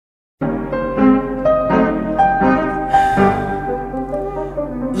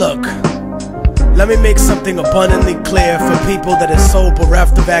Let me make something abundantly clear for people that are so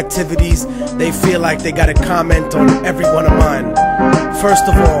bereft of activities they feel like they gotta comment on every one of mine. First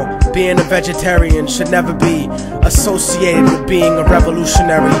of all, being a vegetarian should never be associated with being a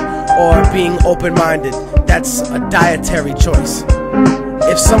revolutionary or being open-minded. That's a dietary choice.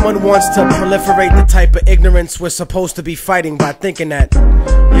 If someone wants to proliferate the type of ignorance we're supposed to be fighting by thinking that,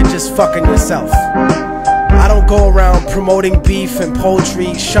 you're just fucking yourself. I don't go around promoting beef and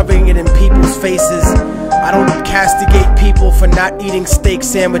poultry, shoving it in people's faces. I don't castigate people for not eating steak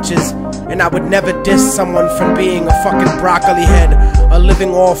sandwiches, and I would never diss someone for being a fucking broccoli head or living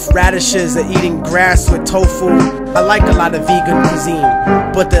off radishes or eating grass with tofu. I like a lot of vegan cuisine,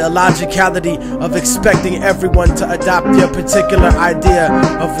 but the illogicality of expecting everyone to adopt your particular idea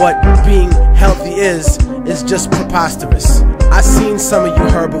of what being healthy is just preposterous. I've seen some of you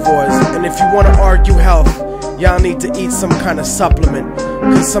herbivores, and if you want to argue health, y'all need to eat some kind of supplement,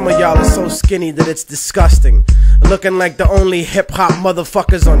 cause some of y'all are so skinny that it's disgusting, looking like the only hip-hop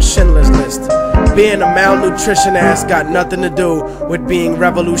motherfuckers on Schindler's List. Being a malnutrition ass got nothing to do with being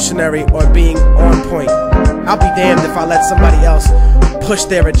revolutionary or being on point. I'll be damned if I let somebody else push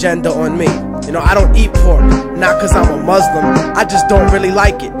their agenda on me. You know, I don't eat pork, not cause I'm a Muslim, I just don't really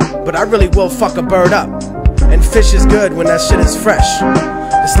like it, but I really will fuck a bird up. And fish is good when that shit is fresh.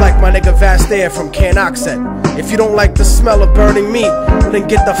 It's like my nigga Vast Air from Canuck said, if you don't like the smell of burning meat, then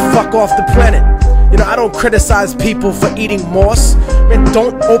get the fuck off the planet. You know, I don't criticize people for eating moss. Man,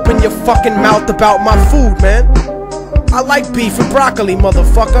 don't open your fucking mouth about my food, man. I like beef and broccoli,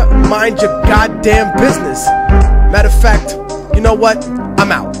 motherfucker. Mind your goddamn business. Matter of fact, you know what?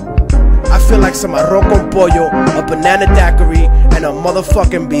 I'm out. I feel like some arroz con pollo, a banana daiquiri, and a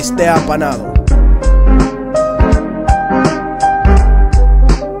motherfucking bistec apanado.